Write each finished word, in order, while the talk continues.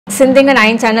சிந்திங்க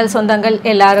 9 சேனல் சொந்தங்கள்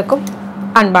எல்லாருக்கும்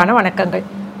அன்பான வணக்கங்கள்.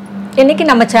 இன்றைக்கி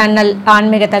நம்ம சேனல்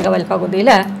ஆன்மீக தகவல் பகுதியில்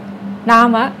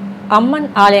நாம் அம்மன்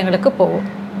ஆலயங்களுக்கு போவோம்.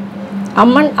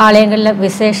 அம்மன் ஆலயங்களில்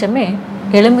விசேஷமே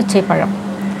எலுமிச்சை பழம்.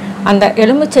 அந்த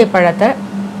எலுமிச்சை பழத்தை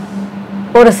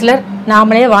ஒரு சிலர்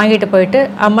நாமளே வாங்கிட்டு போயிட்டு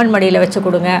அம்மன் மடியில் வச்சு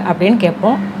கொடுங்க அப்படின்னு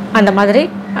கேட்போம். அந்த மாதிரி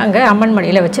அங்கே அம்மன்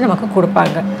மடியில் வச்சு நமக்கு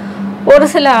கொடுப்பாங்க. ஒரு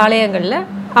சில ஆலயங்களில்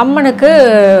அம்மனுக்கு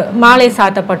மாலை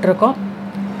சாத்தப்பட்டிருக்கும்.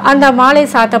 அந்த மாலை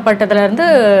சாத்தப்பட்டதுலேருந்து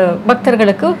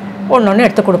பக்தர்களுக்கு ஒன்று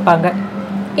எடுத்து கொடுப்பாங்க.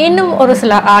 இன்னும் ஒரு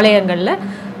சில ஆலயங்களில்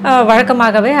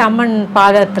வழக்கமாகவே அம்மன்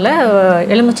பாதத்தில்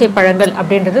எலுமிச்சை பழங்கள்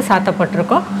அப்படின்றது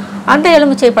சாத்தப்பட்டிருக்கும். அந்த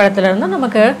எலுமிச்சை பழத்துலேருந்து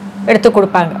நமக்கு எடுத்து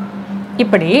கொடுப்பாங்க.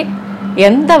 இப்படி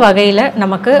எந்த வகையில்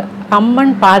நமக்கு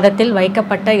அம்மன் பாதத்தில்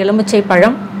வைக்கப்பட்ட எலுமிச்சை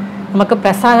பழம் நமக்கு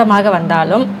பிரசாதமாக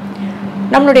வந்தாலும்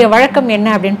நம்மளுடைய வழக்கம் என்ன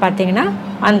அப்படின்னு பார்த்தீங்கன்னா,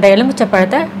 அந்த எலுமிச்சை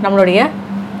பழத்தை நம்மளுடைய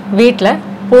வீட்டில்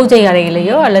பூஜை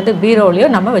அறையிலையோ அல்லது பீரோலையோ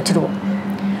நம்ம வச்சுருவோம்.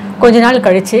 கொஞ்ச நாள்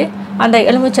கழித்து அந்த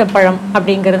எலுமிச்சை பழம்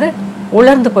அப்படிங்கிறது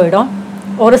உலர்ந்து போயிடும்.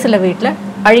 ஒரு சில வீட்டில்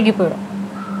அழுகி போயிடும்.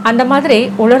 அந்த மாதிரி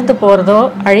உலர்ந்து போகிறதோ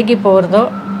அழுகி போகிறதோ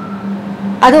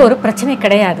அது ஒரு பிரச்சனை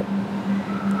கிடையாது.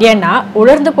 ஏன்னா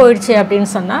உலர்ந்து போயிடுச்சு அப்படின்னு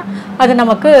சொன்னால் அது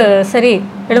நமக்கு சரி,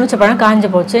 எலுமிச்சை பழம்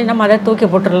காஞ்சு போச்சு, நம்ம அதை தூக்கி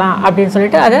போட்டுடலாம் அப்படின்னு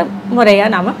சொல்லிட்டு அதை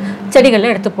முறையாக நாம்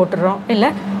செடிகளில் எடுத்து போட்டுடுறோம்,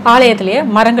 இல்லை ஆலயத்திலேயே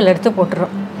மரங்கள் எடுத்து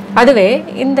போட்டுடுறோம். அதுவே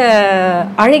இந்த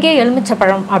அழுகிய எலுமிச்சை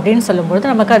பழம் அப்படின்னு சொல்லும்பொழுது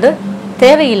நமக்கு அது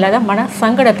தேவையில்லாத மன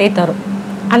சங்கடத்தை தரும்.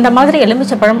 அந்த மாதிரி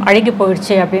எலுமிச்சை பழம் அழுகி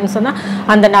போயிடுச்சு அப்படின்னு சொன்னால்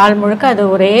அந்த நாள் முழுக்க அது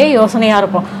ஒரே யோசனையாக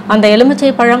இருக்கும். அந்த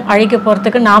எலுமிச்சை பழம் அழுகி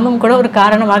போகிறதுக்கு நாமும் கூட ஒரு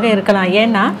காரணமாக இருக்கலாம்.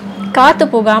 ஏன்னா காற்று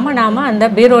போகாமல் நாம்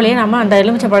அந்த பீரோலையே நாம் அந்த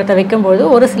எலுமிச்சை பழத்தை வைக்கும்போது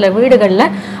ஒரு சில வீடுகளில்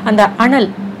அந்த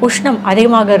அனல் உஷ்ணம்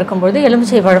அதிகமாக இருக்கும்பொழுது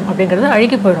எலுமிச்சை பழம் அப்படிங்கிறது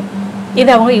அழுகி போயிடும். இது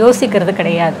அவங்க யோசிக்கிறது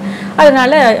கிடையாது.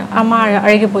 அதனால் அம்மா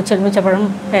அழுகி போச்சு எலுமிச்சை பழம்,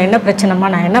 என்ன பிரச்சனைம்மா,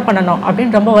 நான் என்ன பண்ணணும்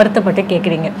அப்படின்னு ரொம்ப வருத்தப்பட்டு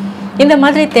கேட்குறீங்க. இந்த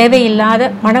மாதிரி தேவையில்லாத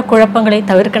மனக்குழப்பங்களை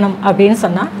தவிர்க்கணும் அப்படின்னு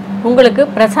சொன்னால் உங்களுக்கு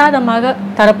பிரசாதமாக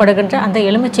தரப்படுகின்ற அந்த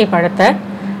எலுமிச்சை பழத்தை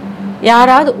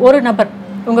யாராவது ஒரு நபர்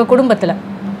உங்கள் குடும்பத்தில்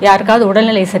யாருக்காவது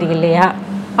உடல்நிலை சரியில்லையா,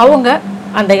 அவங்க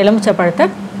அந்த எலுமிச்சை பழத்தை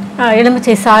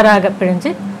எலுமிச்சை சாறாக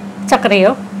பிழிஞ்சு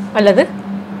சர்க்கரையோ அல்லது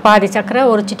பாதி சர்க்கரை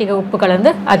ஒரு சிட்டிகை உப்பு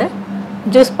கலந்து அதை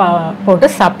ஜூஸ் போட்டு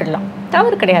சாப்பிடலாம்,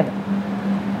 தவறு கிடையாது.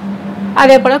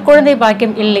 அதே போல் குழந்தை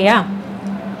பாக்கியம் இல்லையா,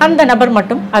 அந்த நபர்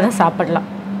மட்டும் அதை சாப்பிடலாம்.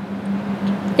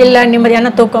 இல்லை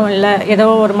நிம்மதியான தூக்கம் இல்லை, ஏதோ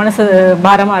ஒரு மனசு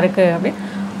பாரமாக இருக்குது அப்படின்னு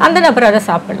அந்த நபர் அதை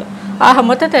சாப்பிடலாம். ஆக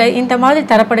மொத்தத்தை இந்த மாதிரி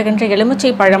தரப்படுகின்ற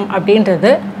எலுமிச்சை பழம்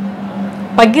அப்படின்றது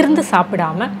பகிர்ந்து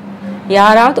சாப்பிடாமல்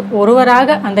யாராவது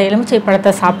ஒருவராக அந்த எலுமிச்சை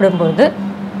பழத்தை சாப்பிடும்பொழுது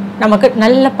நமக்கு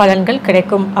நல்ல பலன்கள்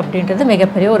கிடைக்கும் அப்படின்றது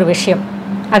மிகப்பெரிய ஒரு விஷயம்.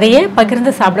 அதையே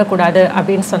பகிர்ந்து சாப்பிடக்கூடாது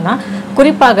அப்படின்னு சொன்னால்,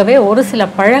 குறிப்பாகவே ஒரு சில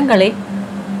பழங்களை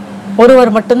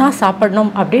ஒருவர் மட்டும்தான் சாப்பிடணும்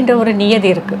அப்படின்ற ஒரு நியதி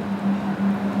இருக்குது.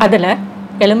 அதில்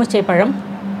எலுமிச்சை பழம்,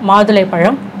 மாதுளை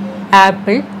பழம்,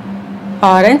 ஆப்பிள்,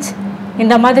 ஆரஞ்சு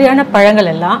இந்த மாதிரியான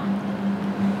பழங்கள் எல்லாம்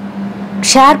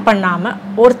ஷேர் பண்ணாமல்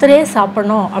ஒருத்தரே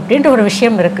சாப்பிடணும் அப்படின்ற ஒரு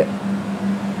விஷயம் இருக்குது.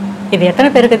 இது எத்தனை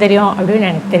பேருக்கு தெரியும்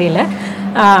அப்படின்னு எனக்கு தெரியல.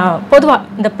 பொதுவாக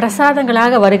இந்த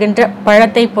பிரசாதங்களாக வருகின்ற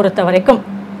பழத்தை பொறுத்த வரைக்கும்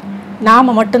நாம்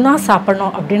மட்டும்தான்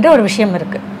சாப்பிடணும் அப்படின்ற ஒரு விஷயம்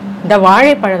இருக்குது. இந்த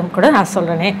வாழைப்பழம் கூட நான்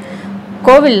சொல்கிறேனே,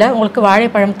 கோவிலில் உங்களுக்கு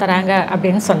வாழைப்பழம் தராங்க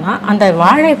அப்படின்னு சொன்னால் அந்த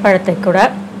வாழைப்பழத்தை கூட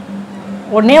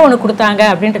ஒன்றே ஒன்று கொடுத்தாங்க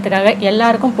அப்படின்றதுக்காக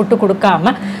எல்லாருக்கும் புட்டு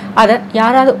கொடுக்காம அதை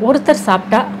யாராவது ஒருத்தர்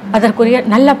சாப்பிட்டா அதற்குரிய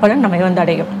நல்ல பலன் நம்ம வந்து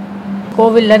அடையும்.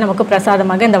 கோவிலில் நமக்கு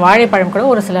பிரசாதமாக இந்த வாழைப்பழம் கூட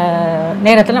ஒரு சில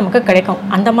நேரத்தில் நமக்கு கிடைக்கும்.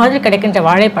 அந்த மாதிரி கிடைக்கின்ற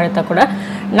வாழைப்பழத்தை கூட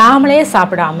நாமளே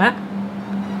சாப்பிடாம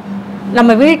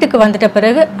நம்ம வீட்டுக்கு வந்துட்ட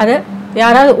பிறகு அதை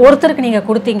யாராவது ஒருத்தருக்கு நீங்கள்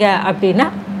கொடுத்தீங்க அப்படின்னா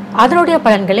அதனுடைய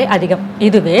பலன்களே அதிகம்.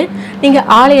 இதுவே நீங்கள்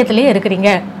ஆலயத்திலே இருக்கிறீங்க,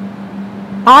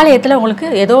 ஆலயத்தில் உங்களுக்கு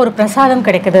ஏதோ ஒரு பிரசாதம்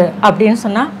கிடைக்குது அப்படின்னு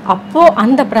சொன்னால் அப்போது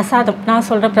அந்த பிரசாதம், நான்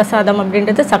சொல்கிற பிரசாதம்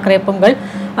அப்படின்றது சர்க்கரை பொங்கல்,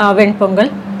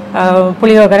 வெண்பொங்கல்,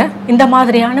 புளியோகரை, இந்த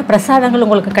மாதிரியான பிரசாதங்கள்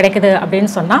உங்களுக்கு கிடைக்குது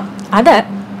அப்படின்னு சொன்னால் அதை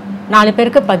 4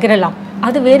 பேருக்கு பகிரலாம்.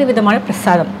 அது வேறு விதமான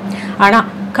பிரசாதம். ஆனால்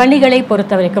கனிகளை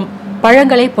பொறுத்த வரைக்கும்,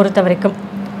 பழங்களை பொறுத்த வரைக்கும்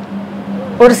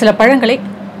ஒரு சில பழங்களை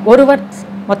ஒருவர்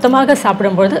மொத்தமாக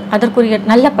சாப்பிடும்பொழுது அதற்குரிய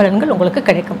நல்ல பலன்கள் உங்களுக்கு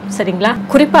கிடைக்கும். சரிங்களா?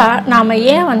 குறிப்பாக நாம்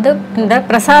ஏன் இந்த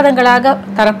பிரசாதங்களாக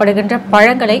தரப்படுகின்ற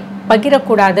பழங்களை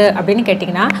பகிரக்கூடாது அப்படின்னு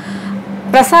கேட்டிங்கன்னா,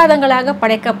 பிரசாதங்களாக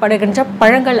படைக்கப்படுகின்ற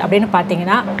பழங்கள் அப்படின்னு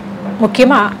பார்த்தீங்கன்னா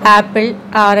முக்கியமாக ஆப்பிள்,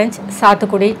 ஆரஞ்சு,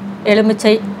 சாத்துக்குடி,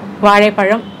 எலுமிச்சை,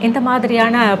 வாழைப்பழம் இந்த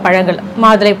மாதிரியான பழங்கள்,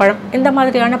 மாதுளை பழம் இந்த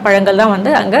மாதிரியான பழங்கள்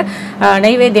தான் அங்கே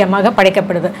நைவேத்தியமாக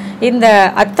படைக்கப்படுது. இந்த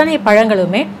அத்தனை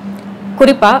பழங்களுமே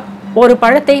குறிப்பாக ஒரு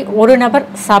பழத்தை ஒரு நபர்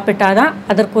சாப்பிட்டாதான்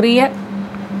அதற்குரிய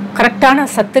கரெக்டான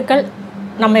சத்துக்கள்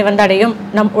நம்மை அடையும்,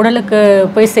 நம் உடலுக்கு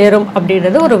போய் சேரும்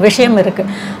அப்படின்றது ஒரு விஷயம்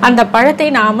இருக்குது. அந்த பழத்தை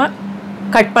நாம்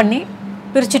கட் பண்ணி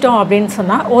பிரிச்சிட்டோம் அப்படின்னு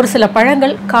சொன்னால் ஒரு சில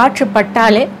பழங்கள் காற்று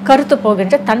பட்டாலே கருத்து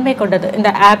போகின்ற தன்மை கொண்டது. இந்த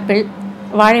ஆப்பிள்,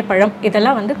 வாழைப்பழம்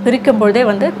இதெல்லாம் வந்து பிரிக்கும் பொழுதே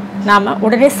வந்து நாம்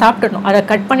உடனே சாப்பிடணும். அதை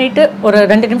கட் பண்ணிவிட்டு ஒரு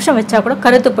 2 நிமிஷம் வச்சா கூட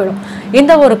கருத்து போயிடும்.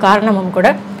 இந்த ஒரு காரணமும் கூட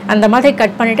அந்த மாதிரி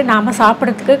கட் பண்ணிவிட்டு நாம்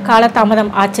சாப்பிட்றதுக்கு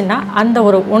காலதாமதம் ஆச்சுன்னா அந்த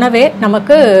ஒரு உணவே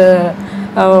நமக்கு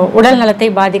உடல் நலத்தை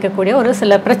பாதிக்கக்கூடிய ஒரு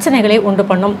சில பிரச்சனைகளை உண்டு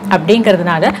பண்ணும்.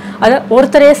 அப்படிங்கிறதுனால அதை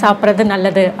ஒருத்தரே சாப்பிட்றது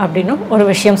நல்லது அப்படின்னு ஒரு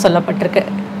விஷயம் சொல்லப்பட்டிருக்கு.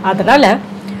 அதனால்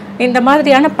இந்த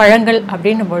மாதிரியான பழங்கள்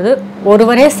அப்படின்னும்பொழுது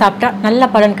ஒருவரே சாப்பிட்டா நல்ல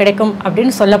பலன் கிடைக்கும்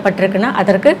அப்படின்னு சொல்லப்பட்டிருக்குன்னா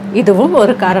அதற்கு இதுவும்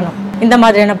ஒரு காரணம். இந்த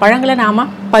மாதிரியான பழங்களை நாம்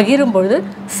பகிரும் பொழுது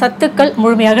சத்துக்கள்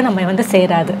முழுமையாக நம்ம வந்து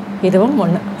சேராது. இதுவும்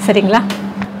ஒன்று. சரிங்களா?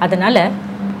 அதனால்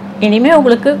இனிமேல்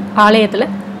உங்களுக்கு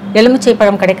ஆலயத்தில் எலுமிச்சை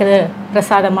பழம் கிடைக்குது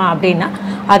பிரசாதமா அப்படின்னா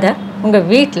அதை உங்கள்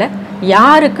வீட்டில்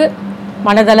யாருக்கு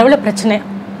மனதளவில் பிரச்சனை,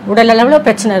 உடலளவில்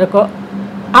பிரச்சனை இருக்கோ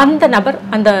அந்த நபர்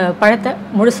அந்த பழத்தை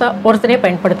முழுசாக ஒருத்தரே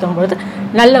பயன்படுத்தும் பொழுது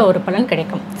நல்ல ஒரு பலன்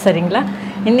கிடைக்கும். சரிங்களா?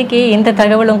 இன்றைக்கி இந்த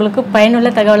தகவல் உங்களுக்கு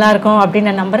பயனுள்ள தகவலாக இருக்கும் அப்படின்னு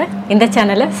நான் நம்புகிறேன். இந்த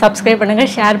சேனலை சப்ஸ்கிரைப்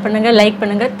பண்ணுங்கள், ஷேர் பண்ணுங்கள், லைக்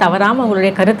பண்ணுங்கள். தவறாமல்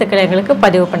உங்களுடைய கருத்துக்களை எங்களுக்கு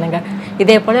பதிவு பண்ணுங்கள்.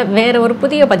 இதே போல் வேறு ஒரு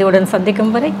புதிய பதிவுடன்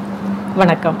சந்திக்கும் வரை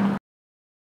வணக்கம்.